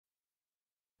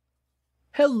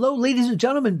Hello, ladies and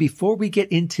gentlemen. Before we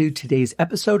get into today's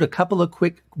episode, a couple of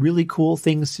quick, really cool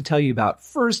things to tell you about.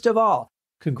 First of all,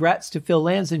 congrats to Phil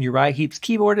Lanzon, Uriah Heep's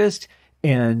keyboardist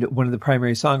and one of the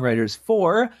primary songwriters,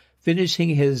 for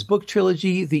finishing his book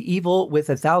trilogy, The Evil with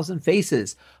a Thousand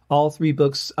Faces. All three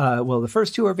books, the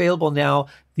first two are available now.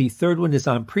 The third one is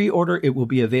on pre-order. It will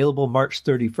be available March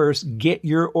 31st. Get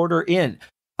your order in.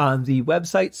 On the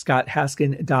website,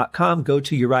 scotthaskin.com, go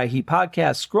to Uriah Heep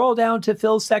Podcast, scroll down to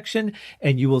Phil's section,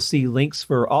 and you will see links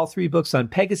for all three books on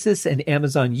Pegasus and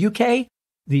Amazon UK.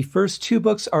 The first two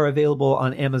books are available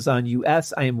on Amazon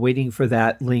US. I am waiting for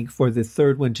that link for the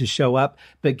third one to show up,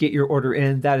 but get your order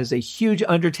in. That is a huge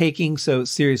undertaking, so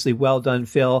seriously, well done,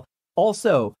 Phil.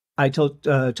 Also, I told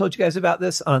you guys about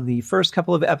this on the first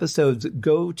couple of episodes.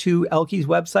 Go to Elke's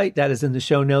website. That is in the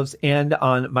show notes and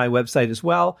on my website as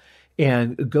well.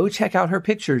 And go check out her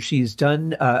picture. She's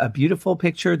done a beautiful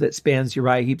picture that spans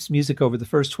Uriah Heep's music over the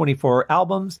first 24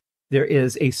 albums. There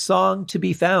is a song to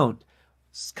be found.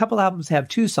 A couple albums have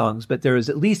two songs, but there is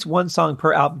at least one song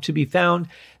per album to be found.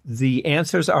 The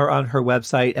answers are on her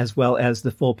website, as well as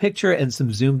the full picture and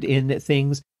some zoomed in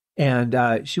things.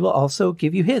 And she will also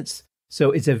give you hints.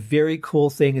 So it's a very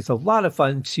cool thing. It's a lot of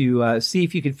fun to see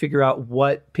if you can figure out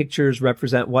what pictures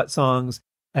represent what songs.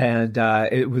 And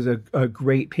it was a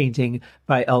great painting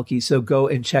by Elke. So go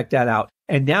and check that out.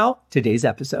 And now, today's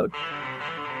episode.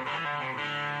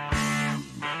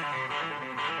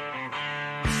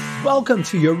 Welcome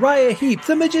to Uriah Heep,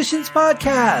 the Magician's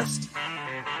Podcast.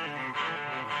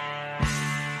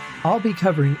 I'll be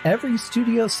covering every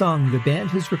studio song the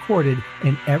band has recorded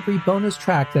and every bonus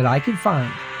track that I can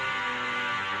find.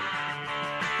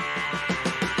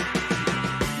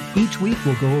 Each week,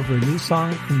 we'll go over a new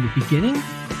song from the beginning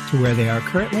to where they are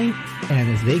currently, and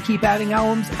as they keep adding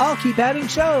albums, I'll keep adding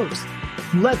shows.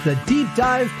 Let the deep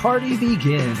dive party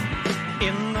begin.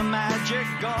 In the magic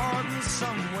garden,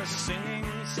 some were singing,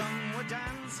 some were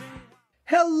dancing.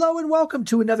 Hello and welcome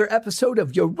to another episode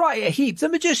of Uriah Heep, the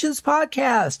Magician's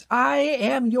Podcast. I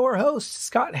am your host,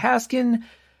 Scott Haskin.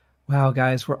 Wow,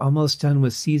 guys, we're almost done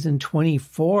with season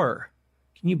 24.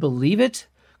 Can you believe it?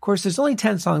 Of course, there's only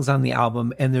 10 songs on the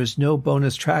album, and there's no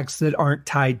bonus tracks that aren't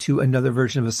tied to another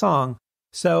version of a song.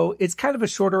 So it's kind of a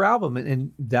shorter album,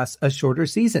 and that's a shorter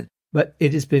season. But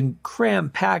it has been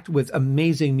cram-packed with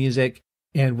amazing music,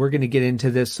 and we're going to get into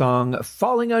this song,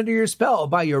 Falling Under Your Spell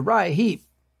by Uriah Heep.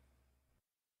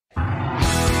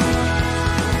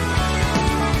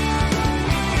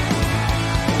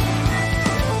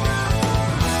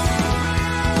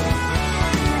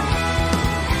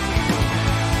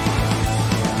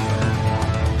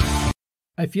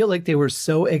 I feel like they were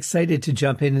so excited to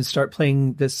jump in and start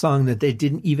playing this song that they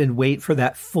didn't even wait for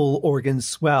that full organ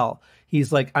swell.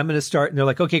 He's like, I'm going to start. And they're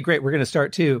like, okay, great. We're going to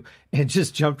start too. And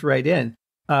just jumped right in.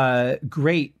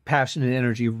 Great passion and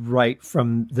energy right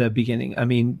from the beginning. I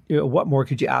mean, what more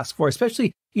could you ask for?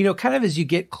 Especially, kind of as you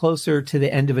get closer to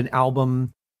the end of an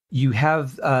album, you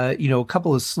have, a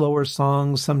couple of slower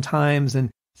songs sometimes.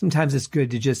 And sometimes it's good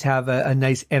to just have a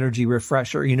nice energy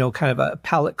refresher, kind of a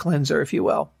palate cleanser, if you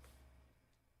will.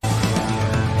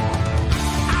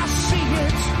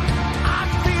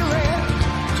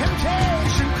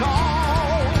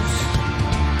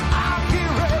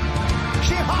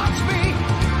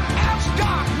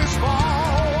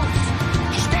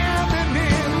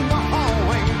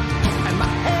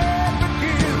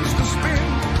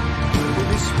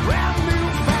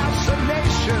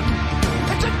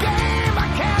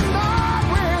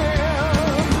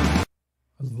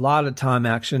 A lot of tom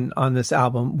action on this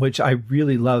album, which I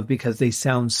really love because they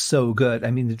sound so good.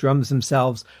 I mean, the drums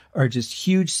themselves are just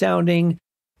huge sounding.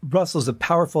 Russell's a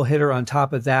powerful hitter on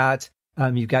top of that.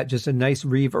 You've got just a nice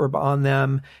reverb on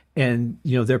them, and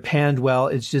they're panned well.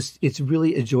 It's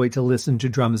really a joy to listen to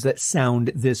drums that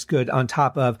sound this good on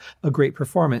top of a great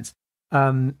performance.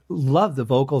 Love the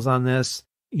vocals on this,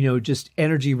 just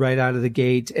energy right out of the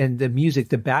gate, and the music,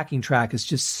 the backing track is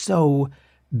just so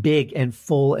big and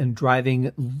full and driving.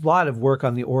 A lot of work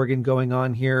on the organ going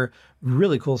on here.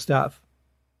 Really cool stuff.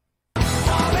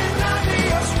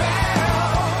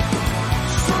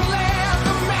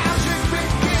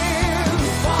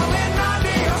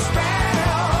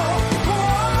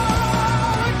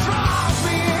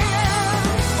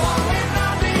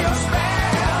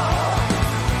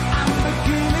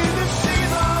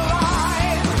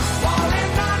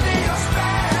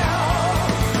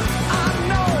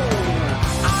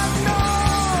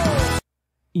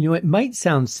 It might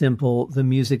sound simple, the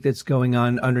music that's going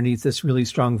on underneath this really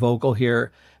strong vocal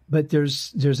here, but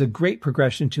there's a great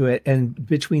progression to it. And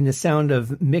between the sound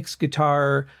of Mick's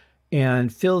guitar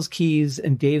and Phil's keys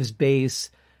and Dave's bass,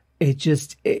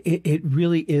 it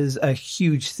really is a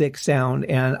huge, thick sound.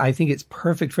 And I think it's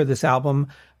perfect for this album.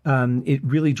 It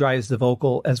really drives the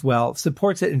vocal as well,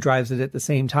 supports it and drives it at the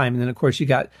same time. And then, of course, you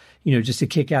got, just a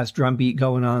kick-ass drum beat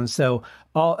going on. So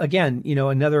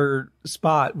another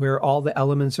spot where all the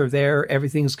elements are there.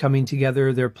 Everything's coming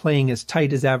together. They're playing as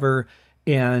tight as ever.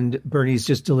 And Bernie's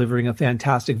just delivering a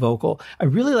fantastic vocal. I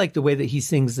really like the way that he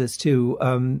sings this too,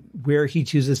 where he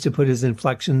chooses to put his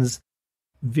inflections.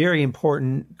 Very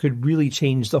important, could really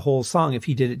change the whole song if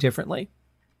he did it differently.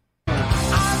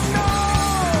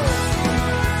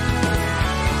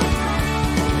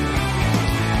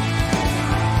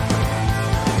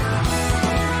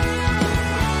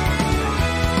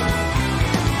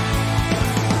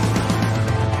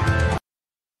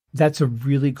 That's a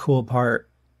really cool part.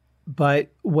 But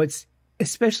what's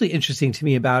especially interesting to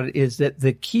me about it is that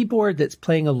the keyboard that's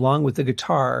playing along with the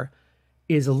guitar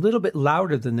is a little bit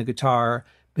louder than the guitar,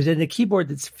 but then the keyboard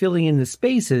that's filling in the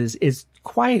spaces is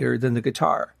quieter than the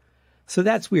guitar. So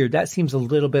that's weird. That seems a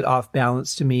little bit off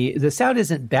balance to me. The sound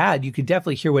isn't bad. You could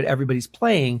definitely hear what everybody's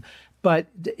playing, but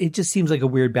it just seems like a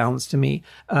weird balance to me.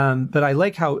 But I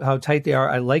like how tight they are.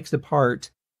 I like the part.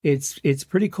 It's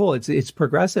pretty cool. It's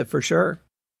progressive for sure.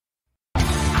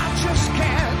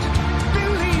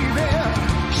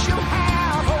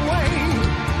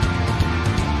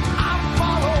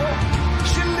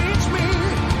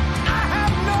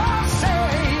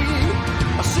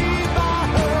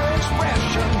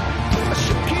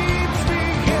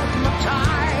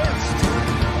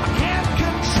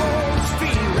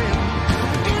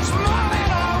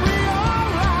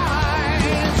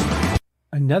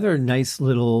 Another nice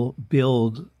little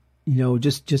build,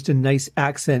 just a nice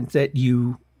accent that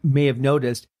you may have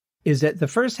noticed is that the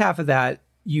first half of that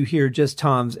you hear just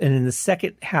toms, and in the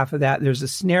second half of that there's a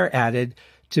snare added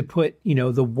to put,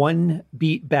 the one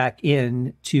beat back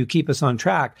in to keep us on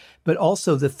track, but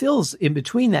also the fills in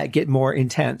between that get more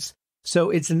intense.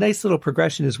 So it's a nice little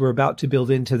progression as we're about to build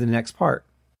into the next part.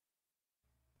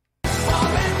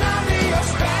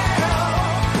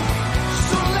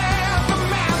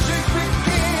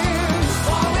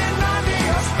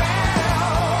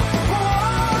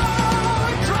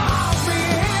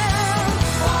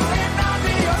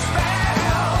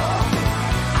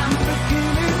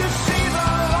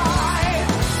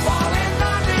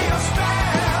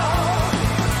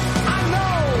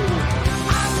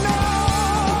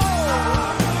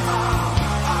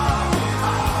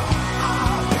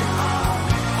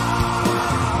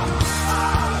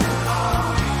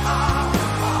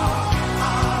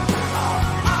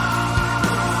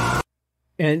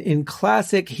 And in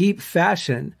classic Heep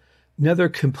fashion, another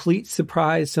complete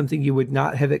surprise, something you would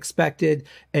not have expected.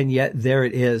 And yet there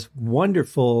it is.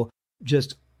 Wonderful,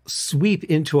 just sweep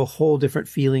into a whole different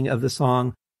feeling of the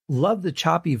song. Love the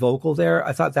choppy vocal there.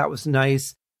 I thought that was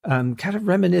nice. Kind of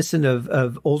reminiscent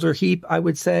of older Heep, I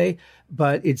would say.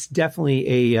 But it's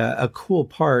definitely a cool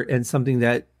part and something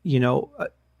that,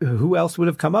 who else would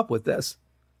have come up with this?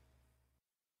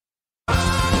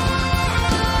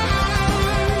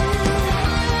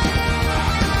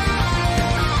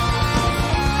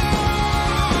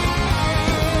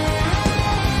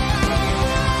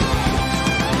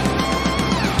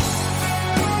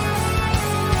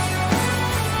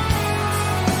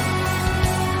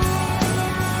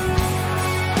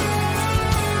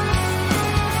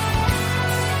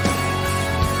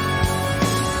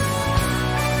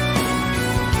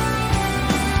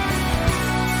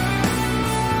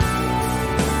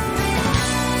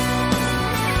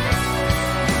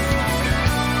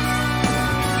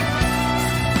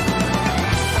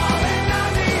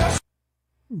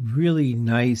 Really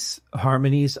nice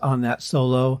harmonies on that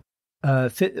solo.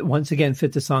 Fit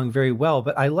the song very well,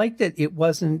 but I like that it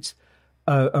wasn't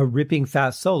a ripping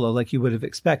fast solo like you would have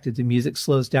expected. The music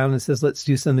slows down and says, let's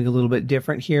do something a little bit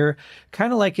different here.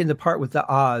 Kind of like in the part with the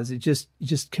Oz, it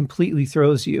just completely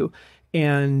throws you.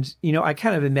 And, I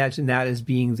kind of imagine that as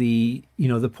being the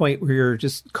point where you're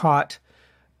just caught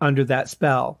under that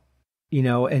spell,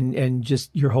 and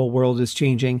just your whole world is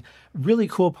changing. Really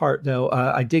cool part though.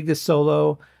 I dig this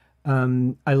solo.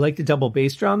 I like the double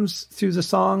bass drums through the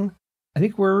song. I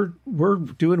think we're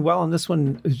doing well on this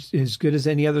one, as good as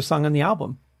any other song on the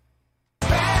album.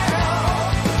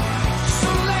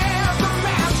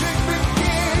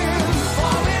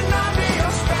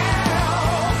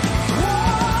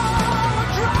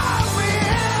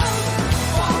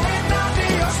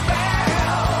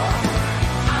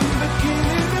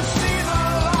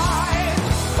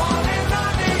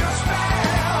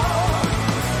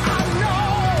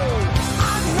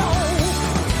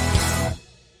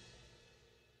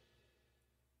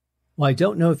 Well, I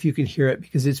don't know if you can hear it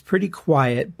because it's pretty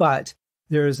quiet, but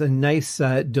there's a nice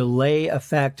delay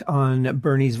effect on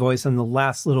Bernie's voice on the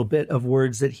last little bit of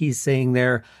words that he's saying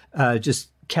there,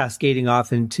 just cascading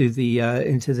off into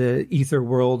the ether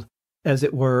world, as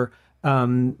it were.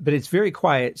 But it's very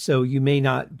quiet, so you may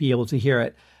not be able to hear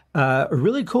it.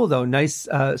 Really cool, though. Nice,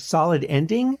 solid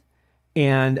ending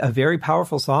and a very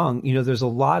powerful song. You know, there's a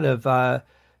lot of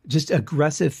just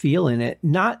aggressive feel in it.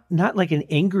 Not like an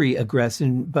angry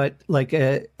aggression, but like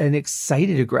an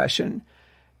excited aggression.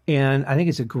 And I think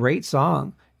it's a great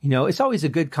song. You know, it's always a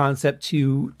good concept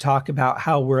to talk about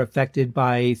how we're affected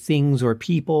by things or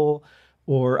people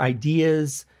or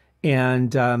ideas.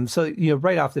 And so, you know,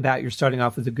 right off the bat, you're starting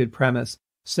off with a good premise.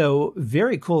 So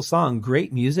very cool song,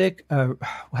 great music.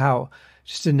 Wow,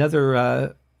 just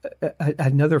another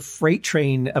freight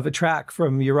train of a track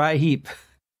from Uriah Heep.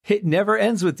 It never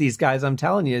ends with these guys. I'm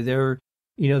telling you,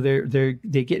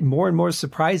 they get more and more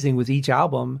surprising with each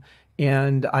album.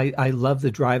 And I love the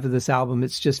drive of this album.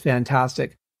 It's just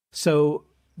fantastic. So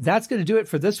that's going to do it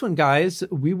for this one, guys.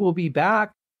 We will be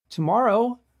back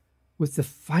tomorrow with the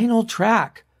final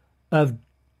track of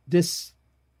this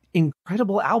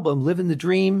incredible album, Living the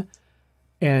Dream.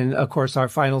 And of course, our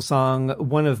final song,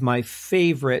 one of my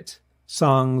favorite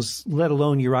songs, let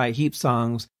alone Uriah Heep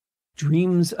songs,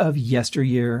 Dreams of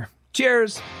Yesteryear.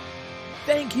 Cheers.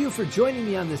 Thank you for joining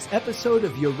me on this episode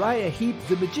of Uriah Heep,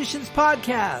 the Magician's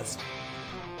Podcast.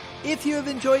 If you have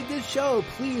enjoyed this show,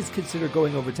 please consider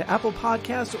going over to Apple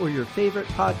Podcasts or your favorite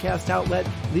podcast outlet,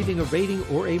 leaving a rating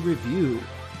or a review.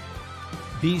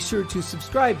 Be sure to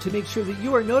subscribe to make sure that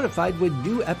you are notified when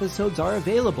new episodes are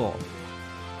available.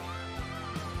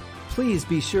 Please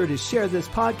be sure to share this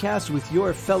podcast with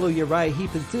your fellow Uriah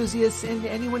Heep enthusiasts and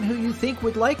anyone who you think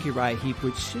would like Uriah Heep,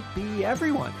 which should be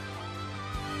everyone.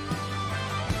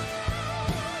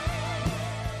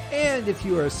 And if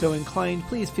you are so inclined,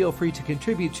 please feel free to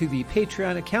contribute to the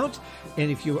Patreon account.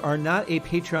 And if you are not a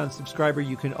Patreon subscriber,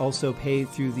 you can also pay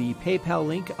through the PayPal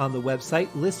link on the website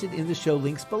listed in the show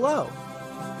links below.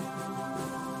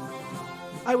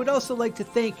 I would also like to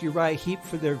thank Uriah Heep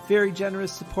for their very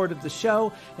generous support of the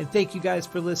show. And thank you guys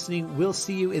for listening. We'll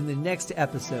see you in the next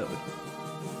episode.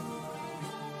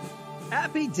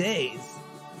 Happy days!